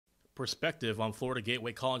Perspective on Florida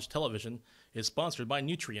Gateway College Television is sponsored by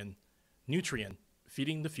Nutrien. Nutrien,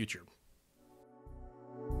 feeding the future.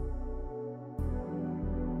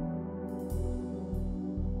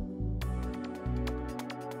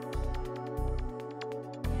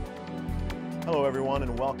 Hello everyone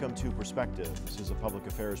and welcome to Perspective. This is a public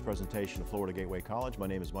affairs presentation of Florida Gateway College. My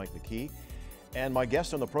name is Mike McKee and my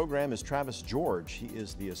guest on the program is Travis George. He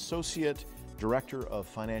is the Associate Director of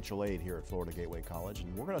Financial Aid here at Florida Gateway College,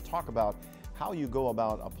 and we're going to talk about how you go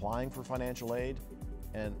about applying for financial aid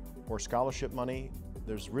or scholarship money.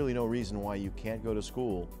 There's really no reason why you can't go to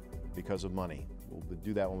school because of money. We'll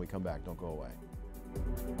do that when we come back. Don't go away.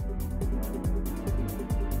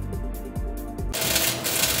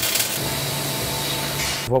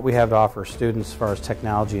 What we have to offer students as far as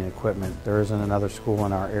technology and equipment, there isn't another school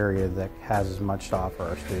in our area that has as much to offer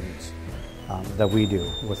our students that we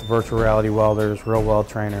do, with virtual reality welders, real weld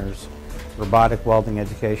trainers, robotic welding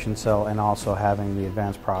education cell, and also having the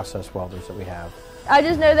advanced process welders that we have. I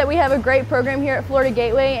just know that we have a great program here at Florida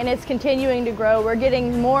Gateway and it's continuing to grow. We're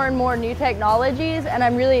getting more and more new technologies and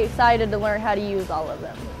I'm really excited to learn how to use all of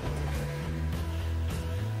them.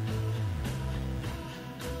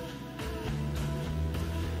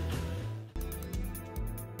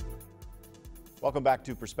 Welcome back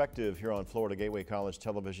to Perspective here on Florida Gateway College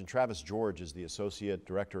Television. Travis George is the Associate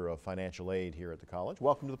Director of Financial Aid here at the college.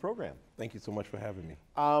 Welcome to the program. Thank you so much for having me.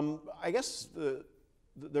 I guess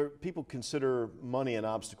people consider money an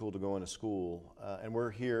obstacle to going to school, and we're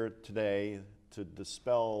here today to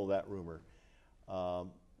dispel that rumor.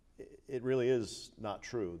 It really is not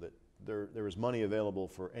true that there is money available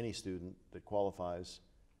for any student that qualifies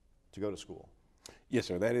to go to school. Yes,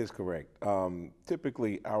 sir, that is correct.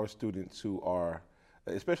 Typically, our students who are,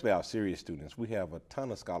 especially our serious students, we have a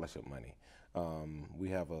ton of scholarship money. We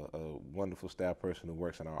have a wonderful staff person who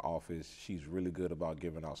works in our office. She's really good about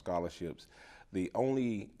giving out scholarships. The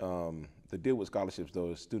deal with scholarships,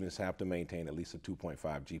 though, is students have to maintain at least a 2.5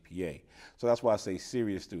 GPA. So that's why I say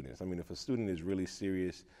serious students. I mean, if a student is really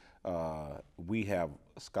serious, we have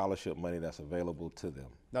scholarship money that's available to them.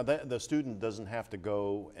 Now, the student doesn't have to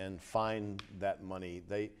go and find that money.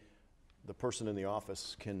 The person in the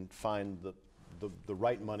office can find the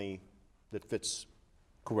right money that fits.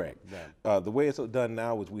 Correct. The way it's done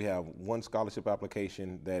now is we have one scholarship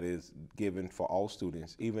application that is given for all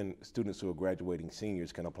students. Even students who are graduating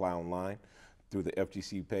seniors can apply online through the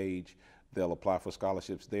FGC page. They'll apply for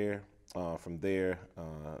scholarships there. From there,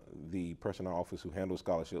 the person in our office who handles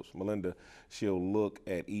scholarships, Melinda, she'll look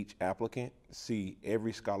at each applicant, see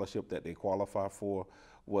every scholarship that they qualify for,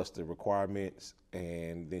 what's the requirements,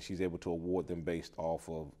 and then she's able to award them based off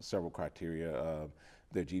of several criteria,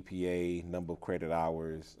 their GPA, number of credit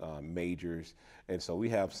hours, majors, and so we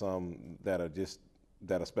have some that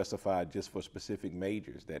are specified just for specific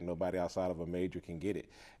majors that nobody outside of a major can get it,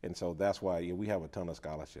 and so that's why we have a ton of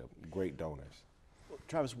scholarship, great donors.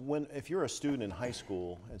 Travis, if you're a student in high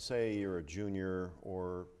school and say you're a junior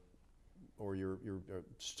or you're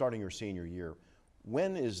starting your senior year,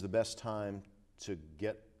 when is the best time to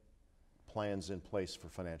get plans in place for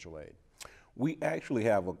financial aid? We actually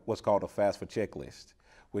have what's called a FAFSA checklist,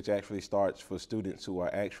 which actually starts for students who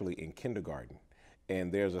are actually in kindergarten.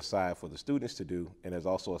 And there's a side for the students to do, and there's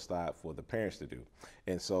also a side for the parents to do.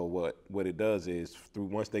 And so what it does is,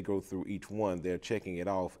 once they go through each one, they're checking it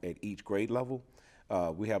off at each grade level.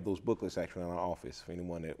 We have those booklets actually in our office for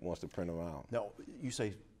anyone that wants to print them out. Now, you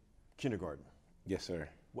say kindergarten. Yes, sir.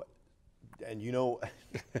 And you know,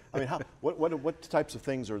 I mean, what types of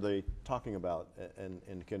things are they talking about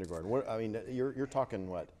in kindergarten? I mean, you're talking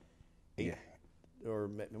what? 8 Yeah. Or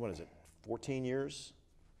what is it? 14 years?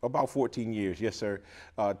 About 14 years, yes, sir.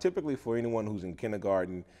 Typically for anyone who's in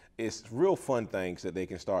kindergarten, it's real fun things that they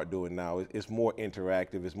can start doing now. It's more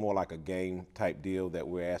interactive. It's more like a game type deal that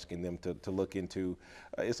we're asking them to look into.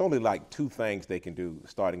 It's only like 2 things they can do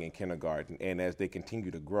starting in kindergarten. And as they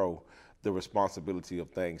continue to grow, the responsibility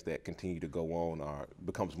of things that continue to go on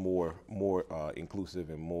becomes more inclusive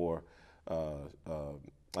and more,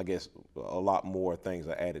 I guess, a lot more things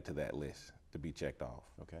are added to that list to be checked off.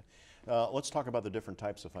 Okay. Let's talk about the different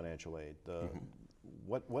types of financial aid.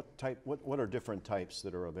 What are different types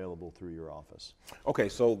that are available through your office? Okay,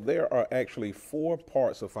 so there are actually 4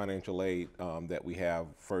 parts of financial aid that we have.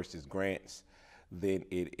 First is grants, then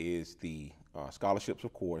it is the scholarships,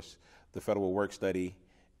 of course, the federal work study,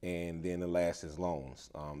 and then the last is loans.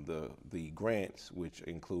 The grants, which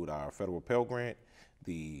include our federal Pell Grant,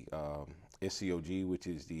 the SCOG, which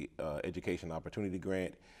is the Education Opportunity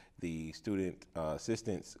Grant, the Student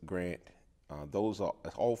Assistance Grant, those are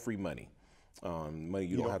all free money. Money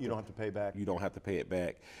you don't have to pay back. You don't have to pay it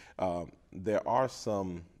back. There are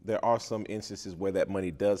some instances where that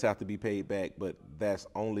money does have to be paid back, but that's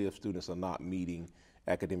only if students are not meeting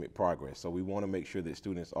academic progress. So we want to make sure that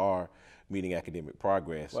students are meeting academic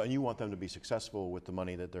progress. Well, and you want them to be successful with the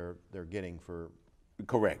money that they're getting for.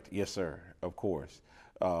 Correct. Yes, sir. Of course.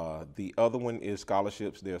 The other one is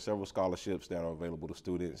scholarships. There are several scholarships that are available to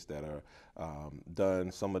students that are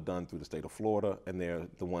done. Some are done through the state of Florida, and they're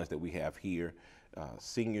the ones that we have here.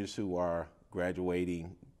 Seniors who are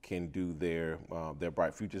graduating can do their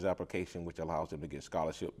Bright Futures application, which allows them to get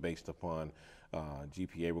scholarship based upon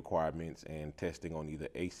GPA requirements and testing on either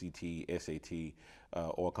ACT, SAT,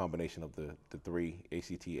 or a combination of the three,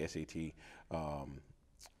 ACT, SAT.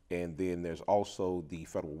 And then there's also the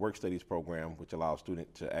Federal Work Studies program, which allows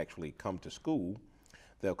students to actually come to school.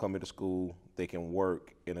 They'll come into school, they can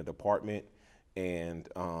work in a department, and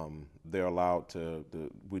they're allowed to,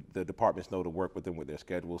 the departments know to work with them with their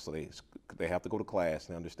schedule, so they have to go to class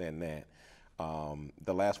and understand that.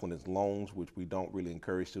 The last one is loans, which we don't really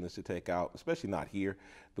encourage students to take out, especially not here,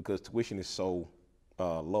 because tuition is so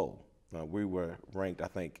low. We were ranked, I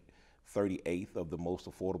think, 38th of the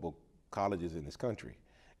most affordable colleges in this country.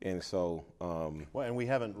 And so, well, and we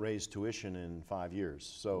haven't raised tuition in 5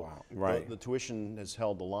 years. So wow, right. the tuition has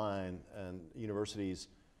held the line, and universities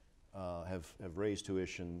have raised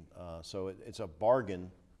tuition. So it's a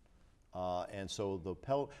bargain. And so the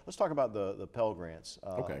Pell, let's talk about the Pell Grants.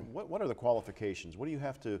 Okay. What are the qualifications? What do you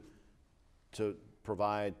have to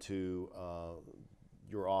provide to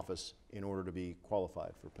your office in order to be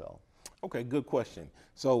qualified for Pell? Okay, good question.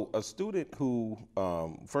 So a student who,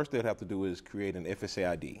 first they'd have to do is create an FSA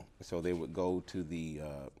ID. So they would go to the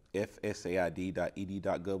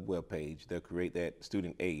fsaid.ed.gov webpage. They'll create that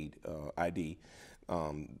student aid ID.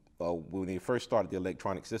 When they first started the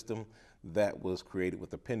electronic system, that was created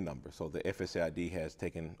with a PIN number. So the FSA ID has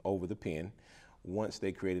taken over the PIN. Once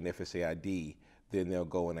they create an FSA ID, then they'll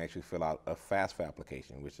go and actually fill out a FAFSA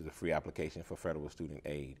application, which is a free application for federal student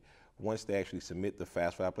aid. Once they actually submit the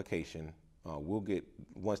FAFSA application,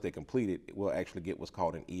 once they complete it, we'll actually get what's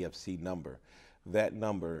called an EFC number. That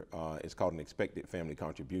number is called an expected family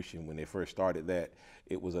contribution. When they first started that,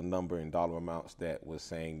 it was a number in dollar amounts that was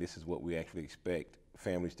saying this is what we actually expect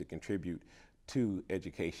families to contribute to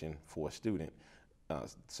education for a student.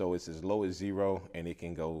 So it's as low as 0, and it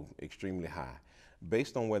can go extremely high.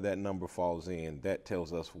 Based on where that number falls in, that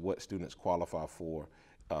tells us what students qualify for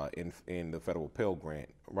in the federal Pell Grant.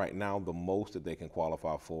 Right now, the most that they can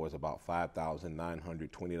qualify for is about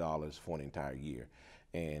 $5,920 for an entire year.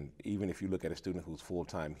 And even if you look at a student who's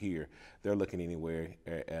full-time here, they're looking anywhere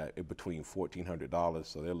between $1,400.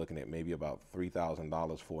 So they're looking at maybe about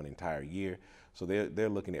 $3,000 for an entire year. So they're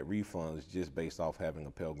looking at refunds just based off having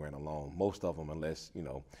a Pell Grant alone. Most of them, unless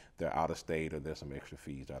they're out of state or there's some extra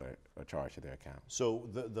fees that are charged to their account. So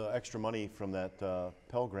the extra money from that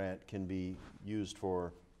Pell Grant can be used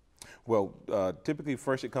for? Well, typically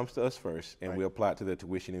first it comes to us first, and right. we apply it to their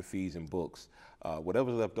tuition and fees and books.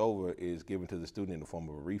 Whatever's left over is given to the student in the form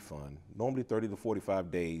of a refund, normally 30 to 45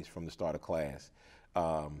 days from the start of class.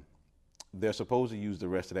 They're supposed to use the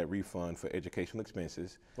rest of that refund for educational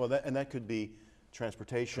expenses. Well, that could be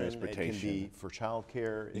transportation. It can be for child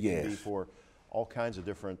care. It yes. can be for all kinds of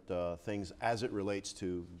different things as it relates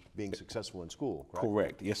to being successful in school.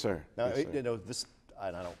 Correct. Yes, sir. Now, yes, sir. This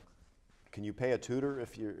I don't. Can you pay a tutor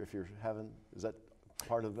if you're having? Is that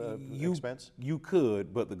part of the expense? You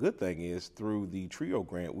could, but the good thing is through the TRIO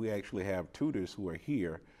grant, we actually have tutors who are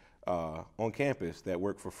here on campus that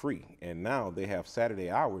work for free. And now they have Saturday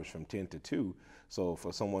hours from 10 to 2. So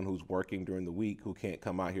for someone who's working during the week who can't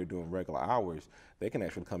come out here doing regular hours, they can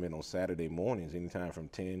actually come in on Saturday mornings, anytime from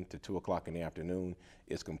 10 to 2 o'clock in the afternoon.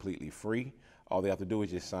 It's completely free. All they have to do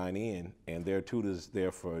is just sign in, and there are tutors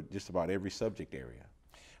there for just about every subject area.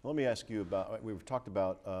 Let me ask you about, we've talked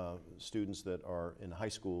about students that are in high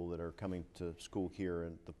school that are coming to school here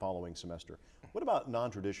in the following semester. What about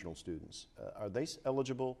non-traditional students? Are they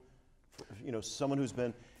eligible for, someone who's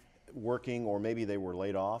been working, or maybe they were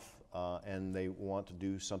laid off and they want to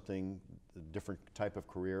do something, a different type of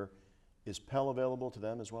career? Is Pell available to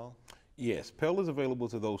them as well? Yes, Pell is available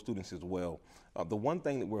to those students as well. The one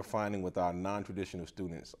thing that we're finding with our non-traditional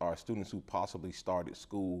students are students who possibly started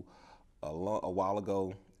school a while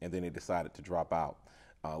ago and then they decided to drop out.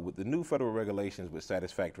 With the new federal regulations with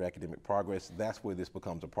satisfactory academic progress, that's where this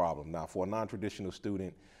becomes a problem. Now, for a non-traditional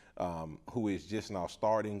student who is just now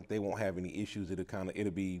starting, they won't have any issues.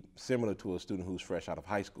 It'll be similar to a student who's fresh out of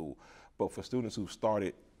high school. But for students who've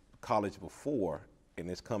started college before and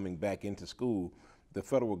is coming back into school, the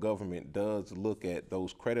federal government does look at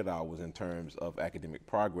those credit hours in terms of academic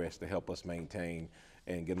progress to help us maintain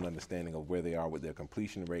and get an understanding of where they are with their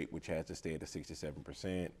completion rate, which has to stay at a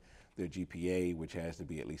 67%, their GPA, which has to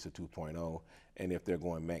be at least a 2.0, and if they're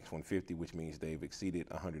going max 150, which means they've exceeded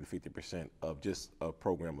 150% of just a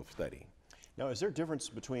program of study. Now, is there a difference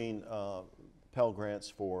between Pell Grants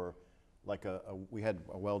for, like we had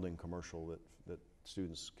a welding commercial that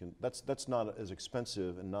students can, that's not as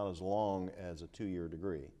expensive and not as long as a 2-year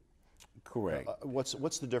degree? Correct.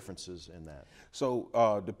 What's the differences in that?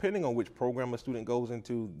 So depending on which program a student goes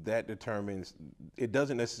into, that determines, it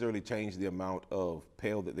doesn't necessarily change the amount of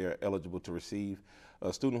Pell that they're eligible to receive.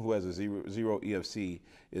 A student who has a zero EFC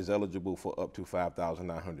is eligible for up to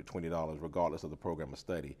 $5,920 regardless of the program of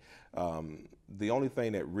study. The only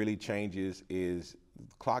thing that really changes is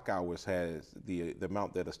clock hours has the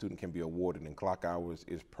amount that a student can be awarded, and clock hours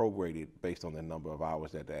is prorated based on the number of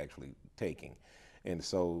hours that they're actually taking. And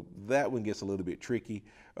so that one gets a little bit tricky.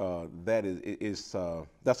 That's a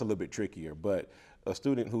little bit trickier, but a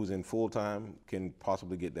student who's in full-time can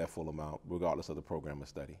possibly get that full amount regardless of the program of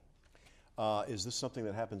study. Is this something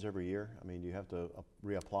that happens every year? I mean, do you have to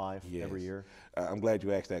reapply every year? I'm glad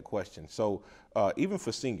you asked that question. So even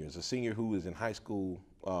for seniors, a senior who is in high school,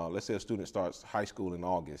 let's say a student starts high school in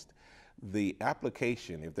August, the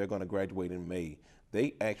application, if they're going to graduate in May,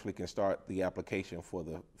 they actually can start the application for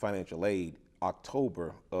the financial aid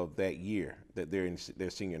October of that year that they're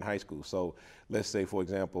senior in high school. So let's say, for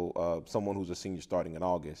example, someone who's a senior starting in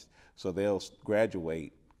August, so they'll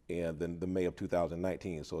graduate in the May of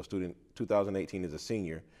 2019. So a student 2018 is a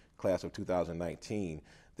senior, class of 2019,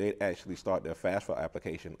 they'd actually start their FAFSA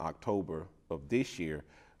application October of this year,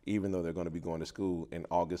 even though they're going to be going to school in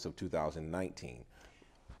August of 2019.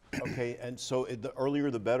 Okay, and so the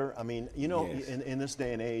earlier the better. I mean, you know, Yes. in this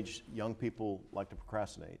day and age, young people like to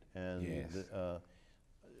procrastinate. And Yes.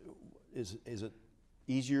 is it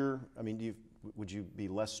easier? I mean, would you be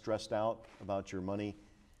less stressed out about your money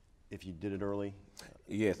if you did it early?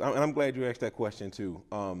 Yes, and I'm glad you asked that question too.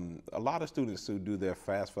 A lot of students who do their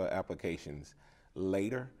FAFSA applications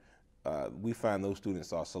later, we find those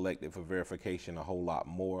students are selected for verification a whole lot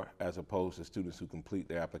more as opposed to students who complete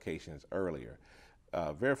their applications earlier.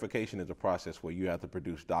 Verification is a process where you have to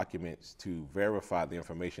produce documents to verify the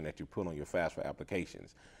information that you put on your FAFSA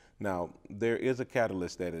applications. Now, there is a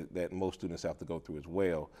catalyst that most students have to go through as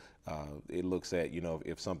well. It looks at, you know,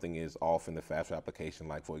 if something is off in the FAFSA application,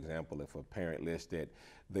 like for example, if a parent lists that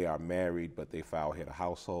they are married but they file head of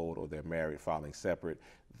household, or they're married filing separate,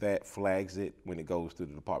 that flags it when it goes to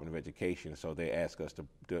the Department of Education. So they ask us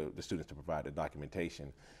the students to provide the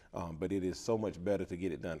documentation. But it is so much better to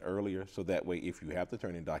get it done earlier, so that way if you have to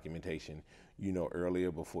turn in documentation, you know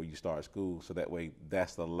earlier before you start school, so that way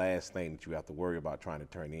that's the last thing that you have to worry about trying to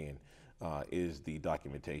turn in is the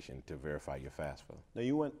documentation to verify your FAFSA. Now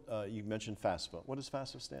you mentioned FAFSA. What does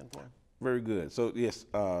FAFSA stand for? Very good. So yes,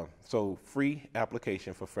 so free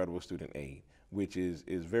application for federal student aid, which is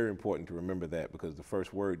very important to remember that, because the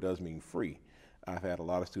first word does mean free. I've had a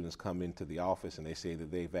lot of students come into the office and they say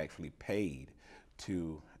that they've actually paid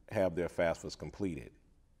to have their FAFSAs completed.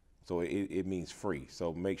 So it means free.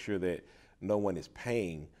 So make sure that no one is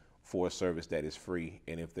paying for a service that is free,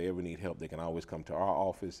 and if they ever need help, they can always come to our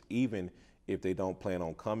office. Even if they don't plan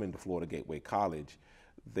on coming to Florida Gateway College,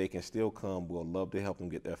 they can still come. We'll love to help them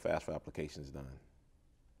get their FAFSA applications done.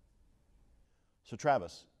 So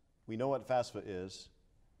Travis, we know what FAFSA is.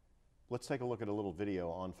 Let's take a look at a little video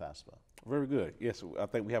on FAFSA. Very good. Yes, I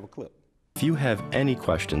think we have a clip. If you have any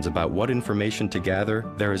questions about what information to gather,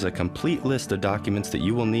 there is a complete list of documents that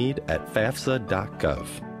you will need at FAFSA.gov.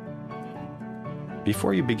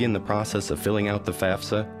 Before you begin the process of filling out the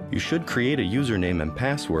FAFSA, you should create a username and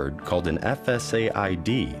password called an FSA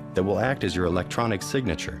ID that will act as your electronic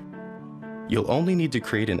signature. You'll only need to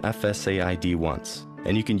create an FSA ID once,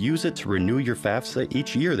 and you can use it to renew your FAFSA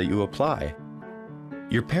each year that you apply.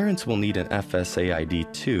 Your parents will need an FSA ID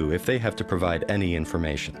too if they have to provide any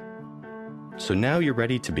information. So now you're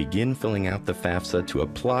ready to begin filling out the FAFSA to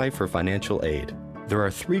apply for financial aid. There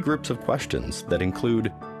are 3 groups of questions that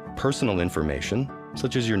include personal information,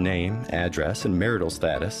 such as your name, address, and marital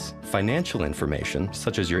status, financial information,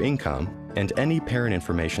 such as your income, and any parent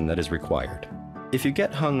information that is required. If you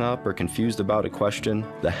get hung up or confused about a question,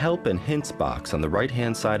 the Help and Hints box on the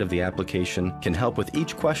right-hand side of the application can help with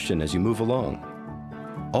each question as you move along.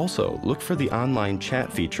 Also, look for the online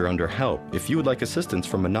chat feature under Help if you would like assistance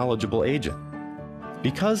from a knowledgeable agent.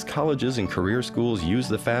 Because colleges and career schools use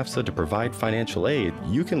the FAFSA to provide financial aid,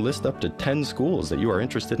 you can list up to 10 schools that you are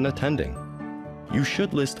interested in attending. You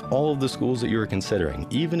should list all of the schools that you are considering,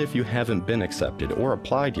 even if you haven't been accepted or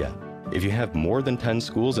applied yet. If you have more than 10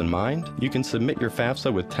 schools in mind, you can submit your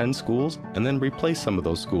FAFSA with 10 schools and then replace some of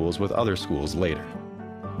those schools with other schools later.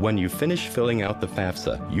 When you finish filling out the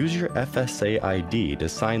FAFSA, use your FSA ID to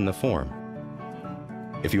sign the form.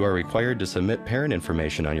 If you are required to submit parent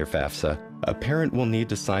information on your FAFSA, a parent will need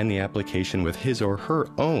to sign the application with his or her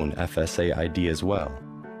own FSA ID as well.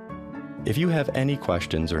 If you have any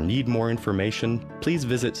questions or need more information, please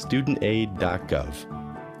visit studentaid.gov.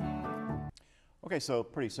 Okay, so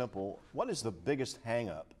pretty simple. What is the biggest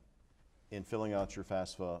hang-up in filling out your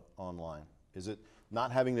FAFSA online? Is it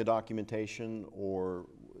not having the documentation, or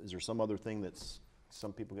is there some other thing that's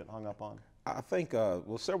some people get hung up on? I think,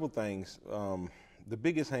 well, several things. The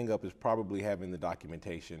biggest hang-up is probably having the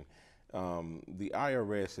documentation. The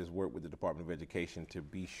IRS has worked with the Department of Education to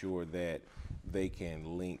be sure that they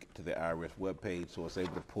can link to the IRS webpage, so it's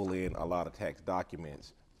able to pull in a lot of tax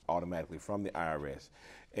documents automatically from the IRS.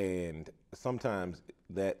 And sometimes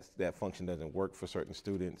that function doesn't work for certain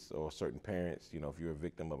students or certain parents. You know, if you're a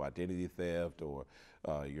victim of identity theft, or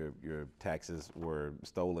your taxes were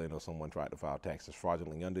stolen, or someone tried to file taxes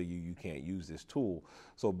fraudulently under you, you can't use this tool.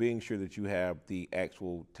 So being sure that you have the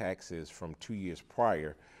actual taxes from 2 years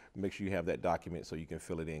prior, make sure you have that document so you can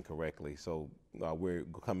fill it in correctly. So we're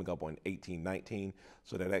coming up on 1819,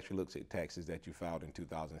 so that actually looks at taxes that you filed in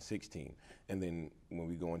 2016. And then when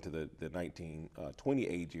we go into the 1920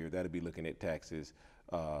 age year, that'll be looking at taxes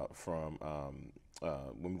from,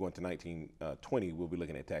 when we go into 1920, we'll be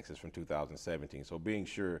looking at taxes from 2017. So being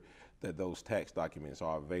sure that those tax documents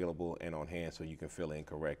are available and on hand so you can fill in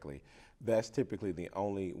correctly. That's typically the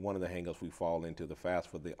only one of the hangups we fall into the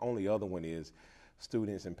FAFSA. The only other one is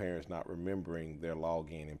students and parents not remembering their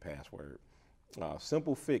login and password.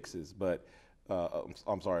 Simple fixes, but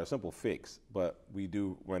I'm sorry, a simple fix, but we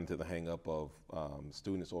do run into the hang up of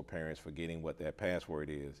students or parents forgetting what that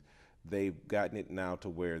password is. They've gotten it now to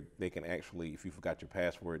where they can actually, if you forgot your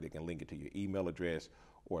password, they can link it to your email address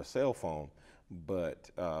or a cell phone.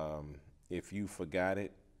 But if you forgot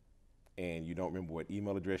it and you don't remember what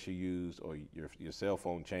email address you used, or your cell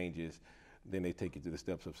phone changes, then they take you through the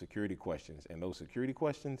steps of security questions. And those security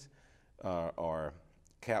questions are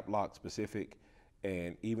cap lock specific.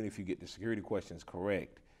 And even if you get the security questions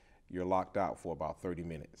correct, you're locked out for about 30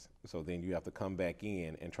 minutes. So then you have to come back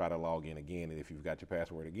in and try to log in again. And if you've got your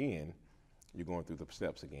password again, you're going through the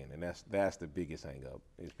steps again. And that's the biggest hang up,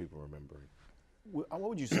 is people remembering. What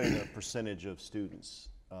would you say the percentage of students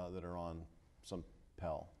that are on some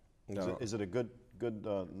Pell? Is it a good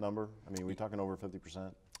number? I mean, are we talking over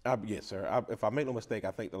 50%? Yes, sir. If I make no mistake,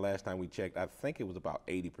 I think the last time we checked, I think it was about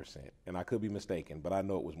 80%. And I could be mistaken, but I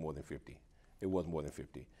know it was more than 50. It was more than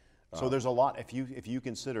 50. So there's a lot. If you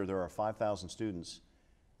consider there are 5,000 students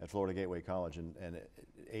at Florida Gateway College, and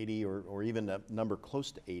 80 or even a number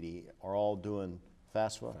close to 80 are all doing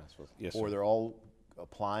FAFSA, yes, or sir. they're all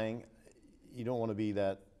applying, you don't want to be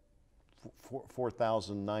that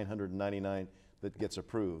 4,999 that gets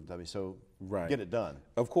approved. I mean, so right. Get it done.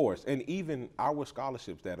 Of course, and even our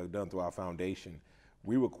scholarships that are done through our foundation,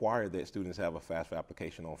 we require that students have a FAFSA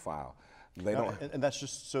application on file. They don't, and that's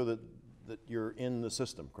just so that you're in the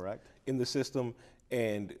system, correct? In the system,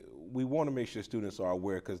 and we want to make sure students are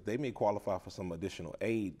aware, because they may qualify for some additional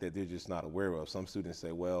aid that they're just not aware of. Some students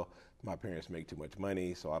say, well, my parents make too much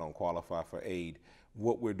money, so I don't qualify for aid.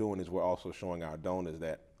 What we're doing is we're also showing our donors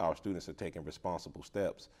that our students are taking responsible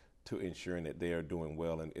steps to ensuring that they are doing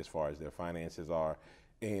well as far as their finances are.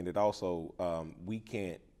 And it also, we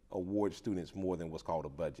can't award students more than what's called a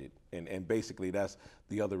budget. And basically that's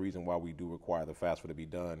the other reason why we do require the FAFSA to be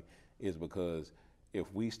done, is because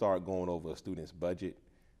if we start going over a student's budget,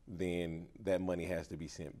 then that money has to be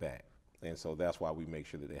sent back. And so that's why we make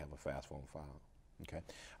sure that they have a FAFSA on file. Okay.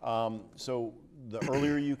 So the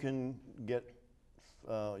earlier you can get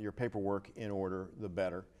your paperwork in order, the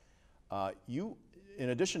better. In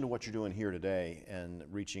addition to what you're doing here today and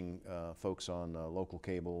reaching folks on local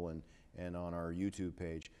cable and on our YouTube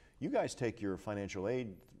page, you guys take your financial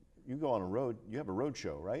aid, you go on a road, you have a road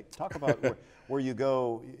show, right? Talk about where you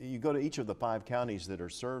go to each of the 5 counties that are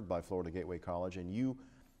served by Florida Gateway College, and you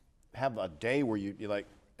have a day where you're like,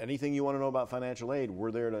 anything you want to know about financial aid,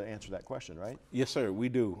 we're there to answer that question, right? Yes, sir, we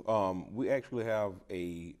do. We actually have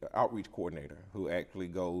a outreach coordinator who actually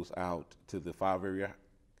goes out to the 5 area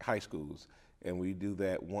high schools, and we do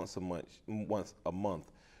that once a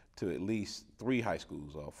month to at least 3 high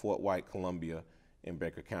schools, Fort White, Columbia, and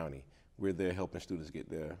Baker County. We're there helping students get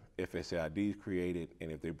their FSA IDs created,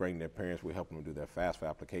 and if they bring their parents, we're helping them do their FAFSA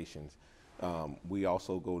applications. We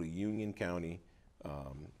also go to Union County,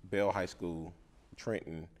 Bell High School,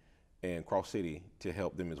 Trenton, and Cross City to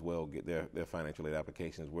help them as well get their financial aid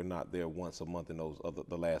applications. We're not there once a month in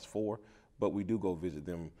the last 4, but we do go visit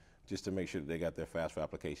them just to make sure that they got their FAFSA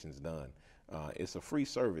applications done. It's a free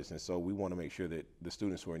service, and so we want to make sure that the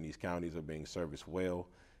students who are in these counties are being serviced well,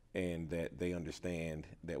 and that they understand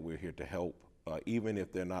that we're here to help. Even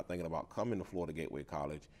if they're not thinking about coming to Florida Gateway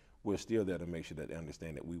College, we're still there to make sure that they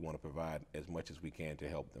understand that we want to provide as much as we can to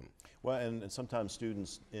help them. Well, and sometimes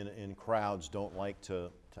students in crowds don't like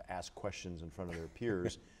to ask questions in front of their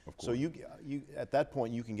peers. Of course. So you at that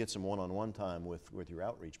point you can get some one-on-one time with your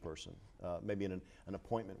outreach person, maybe in an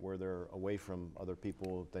appointment where they're away from other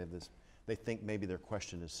people. They think maybe their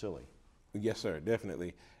question is silly. Yes, sir,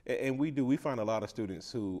 definitely. And we find a lot of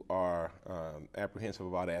students who are apprehensive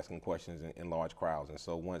about asking questions in large crowds. And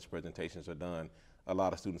so once presentations are done, a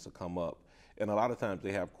lot of students will come up. And a lot of times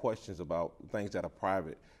they have questions about things that are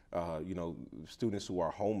private. Students who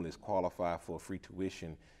are homeless qualify for free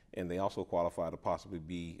tuition, and they also qualify to possibly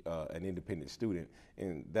be an independent student.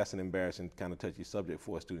 And that's an embarrassing, kind of touchy subject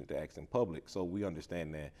for a student to ask in public. So we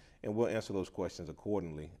understand that, and we'll answer those questions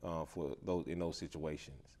accordingly for those in those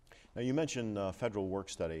situations. Now, you mentioned federal work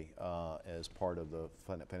study as part of the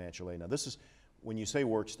financial aid. Now, this is, when you say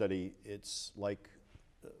work study, it's like,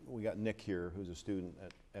 we got Nick here, who's a student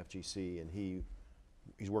at FGC, and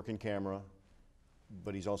he's working camera,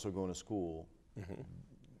 but he's also going to school,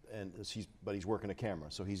 and but he's working a camera,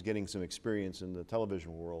 so he's getting some experience in the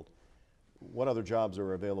television world. What other jobs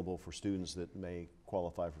are available for students that may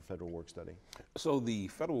qualify for federal work study? So the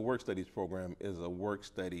Federal Work Studies program is a work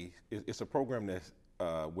study. It's a program that's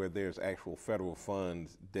where there's actual federal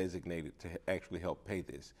funds designated to actually help pay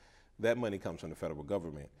this. That money comes from the federal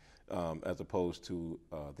government, as opposed to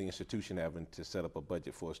the institution having to set up a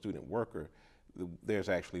budget for a student worker. There's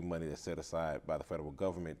actually money that's set aside by the federal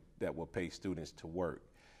government that will pay students to work.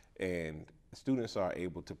 And students are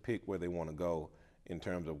able to pick where they want to go in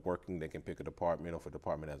terms of working. They can pick a department, or if a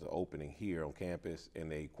department has an opening here on campus and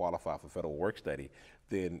they qualify for federal work study,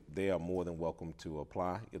 then they are more than welcome to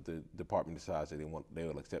apply. If the department decides that they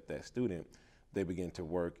will accept that student, they begin to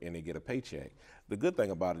work and they get a paycheck. The good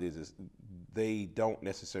thing about it is they don't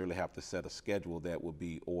necessarily have to set a schedule that will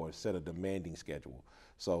be, or set a demanding schedule.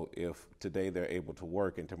 So if today they're able to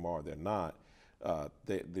work and tomorrow they're not,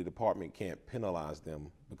 the department can't penalize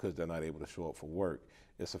them because they're not able to show up for work.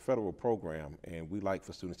 It's a federal program, and we like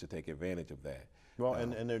for students to take advantage of that. Well,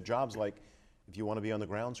 and there are jobs like, if you want to be on the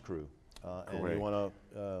grounds crew, and you want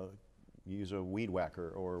to use a weed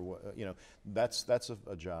whacker, or that's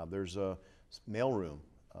a job. There's a mailroom.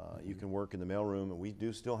 You can work in the mailroom, and we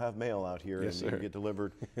do still have mail out here. Yes, and sir. you get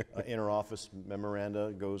delivered inter-office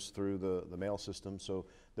memoranda, goes through the mail system. So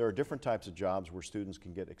there are different types of jobs where students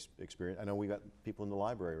can get experience. I know we got people in the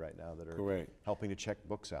library right now that are helping to check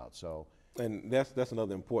books out. So, and that's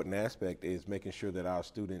another important aspect, is making sure that our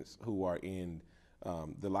students who are in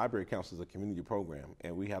the library counts as a community program,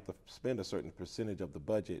 and we have to spend a certain percentage of the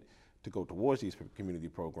budget to go towards these community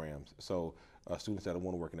programs. So students that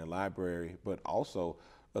want to work in the library, but also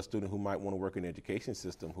a student who might want to work in the education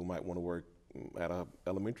system, who might want to work at an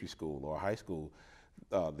elementary school or a high school.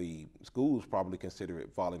 The schools probably consider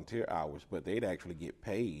it volunteer hours, but they'd actually get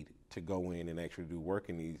paid to go in and actually do work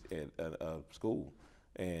in these at a school,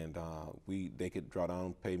 and they could draw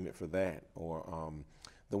down payment for that. Or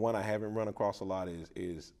the one I haven't run across a lot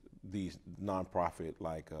is these nonprofit,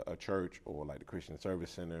 like a church or like the Christian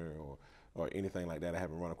Service Center or anything like that. I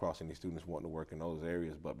haven't run across any students wanting to work in those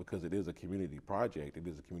areas, but because it is a community project, it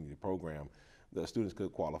is a community program, the students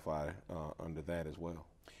could qualify under that as well.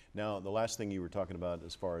 Now, the last thing you were talking about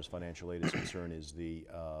as far as financial aid is concerned is the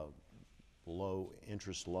low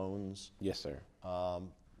interest loans. Yes, sir.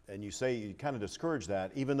 And you say you kind of discourage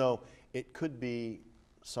that, even though it could be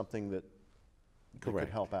something that could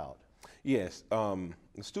help out. Yes,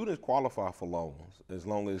 students qualify for loans as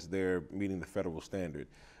long as they're meeting the federal standard.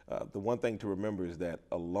 The one thing to remember is that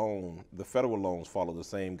the federal loans follow the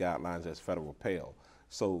same guidelines as federal Pell.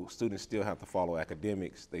 So students still have to follow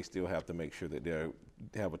academics. They still have to make sure that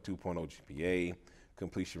they have a 2.0 GPA,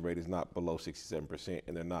 completion rate is not below 67%,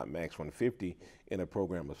 and they're not max 150 in a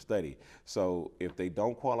program of study. So if they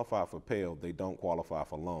don't qualify for Pell, they don't qualify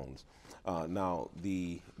for loans. Now,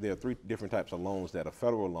 there are 3 different types of loans that are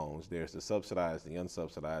federal loans. There's the subsidized, the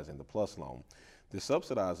unsubsidized, and the plus loan. The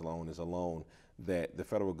subsidized loan is a loan that the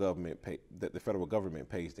federal government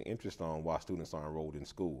pays the interest on while students are enrolled in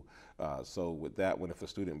school. So with that one, if a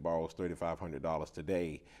student borrows $3,500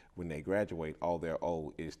 today, when they graduate, all they're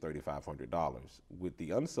owed is $3,500. With the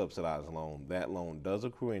unsubsidized loan, that loan does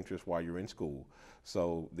accrue interest while you're in school.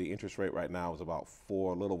 So the interest rate right now is about a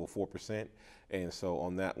little over 4%. And so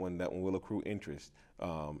on that one will accrue interest.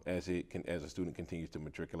 as a student continues to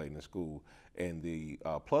matriculate in the school. And the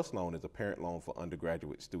PLUS loan is a parent loan for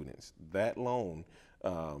undergraduate students. That loan,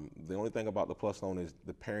 the only thing about the PLUS loan is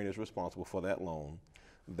the parent is responsible for that loan.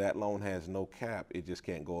 That loan has no cap, it just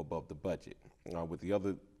can't go above the budget. With the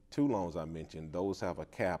other two loans I mentioned, those have a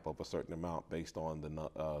cap of a certain amount based on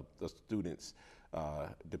the student's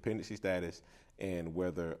dependency status and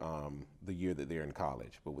whether the year that they're in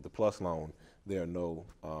college. But with the PLUS loan, there are no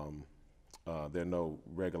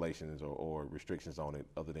regulations or restrictions on it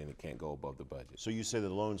other than it can't go above the budget. So you say the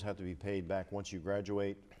loans have to be paid back once you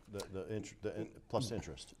graduate, plus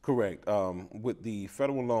interest? Correct. With the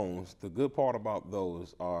federal loans, the good part about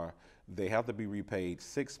those are they have to be repaid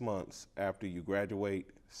 6 months after you graduate,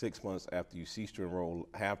 6 months after you cease to enroll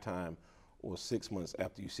half-time, or 6 months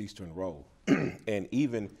after you cease to enroll. And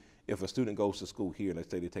even if a student goes to school here, let's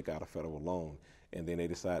say they take out a federal loan, and then they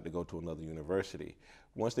decide to go to another university.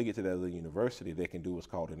 Once they get to that other university, they can do what's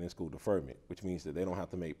called an in-school deferment, which means that they don't have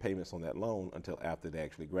to make payments on that loan until after they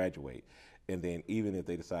actually graduate. And then even if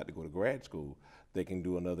they decide to go to grad school, they can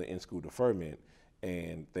do another in-school deferment,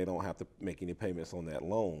 and they don't have to make any payments on that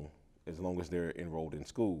loan as long as they're enrolled in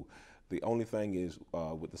school. The only thing is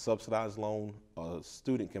with the subsidized loan, a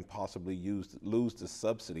student can possibly lose the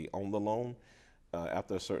subsidy on the loan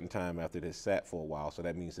after a certain time after it has sat for a while. So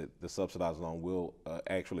that means that the subsidized loan will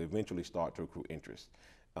actually eventually start to accrue interest,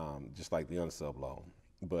 just like the unsub loan.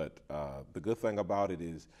 But the good thing about it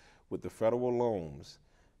is with the federal loans,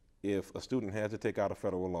 if a student has to take out a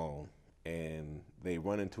federal loan and they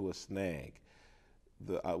run into a snag,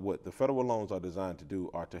 what the federal loans are designed to do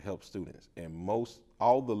are to help students, and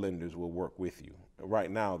all the lenders will work with you. Right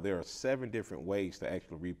now, there are 7 different ways to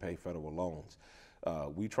actually repay federal loans.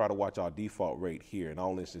 We try to watch our default rate here, and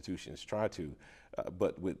all institutions try to,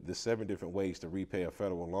 but with the 7 different ways to repay a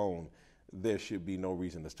federal loan, there should be no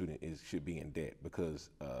reason the student should be in debt, because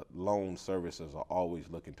loan servicers are always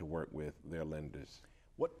looking to work with their lenders.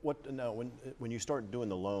 Now, when you start doing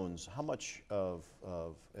the loans, how much of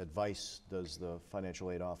advice does the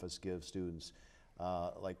financial aid office give students?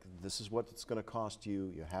 Like, this is what it's going to cost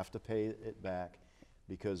you. You have to pay it back,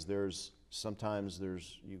 because sometimes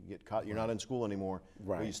you get caught. You're not in school anymore,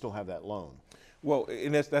 right, but you still have that loan. Well,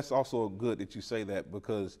 and that's also good that you say that,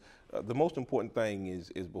 because the most important thing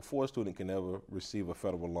is before a student can ever receive a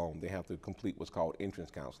federal loan, they have to complete what's called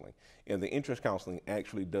entrance counseling. And the entrance counseling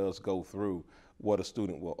actually does go through what a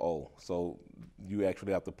student will owe. So you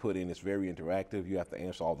actually have to put in, it's very interactive, you have to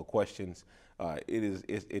answer all the questions.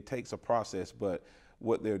 It takes a process, but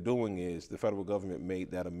what they're doing is the federal government made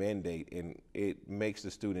that a mandate, and it makes the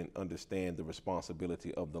student understand the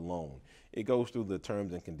responsibility of the loan. It goes through the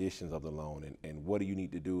terms and conditions of the loan, and what do you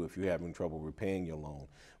need to do if you're having trouble repaying your loan.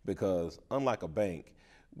 Because unlike a bank,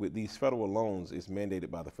 with these federal loans, it's mandated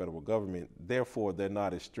by the federal government. Therefore, they're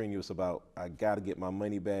not as strenuous about, I got to get my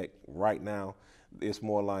money back right now. It's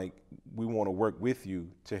more like, we want to work with you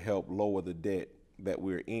to help lower the debt that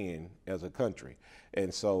we're in as a country.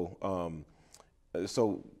 And so,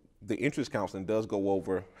 so the interest counseling does go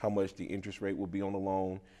over how much the interest rate will be on the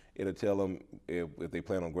loan. It'll tell them if they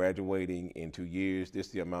plan on graduating in 2 years, this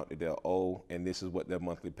is the amount that they'll owe, and this is what their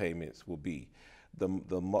monthly payments will be.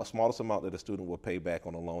 The smallest amount that a student will pay back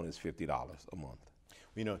on a loan is $50 a month.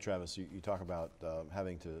 You know, Travis, you talk about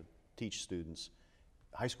having to teach students.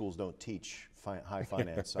 High schools don't teach high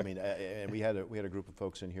finance. I mean, and we had a group of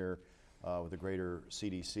folks in here with the greater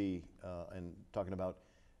CDC and talking about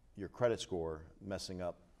your credit score messing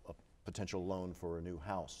up a potential loan for a new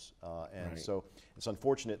house. And right, so it's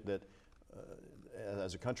unfortunate that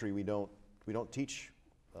as a country we don't teach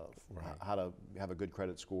right, how to have a good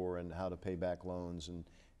credit score and how to pay back loans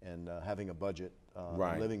and having a budget,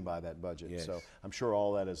 right, and living by that budget. Yes. So I'm sure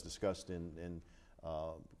all that is discussed in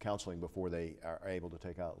counseling before they are able to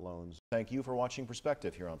take out loans. Thank you for watching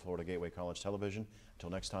Perspective here on Florida Gateway College Television. Until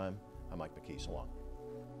next time, I'm Mike McKee. So long.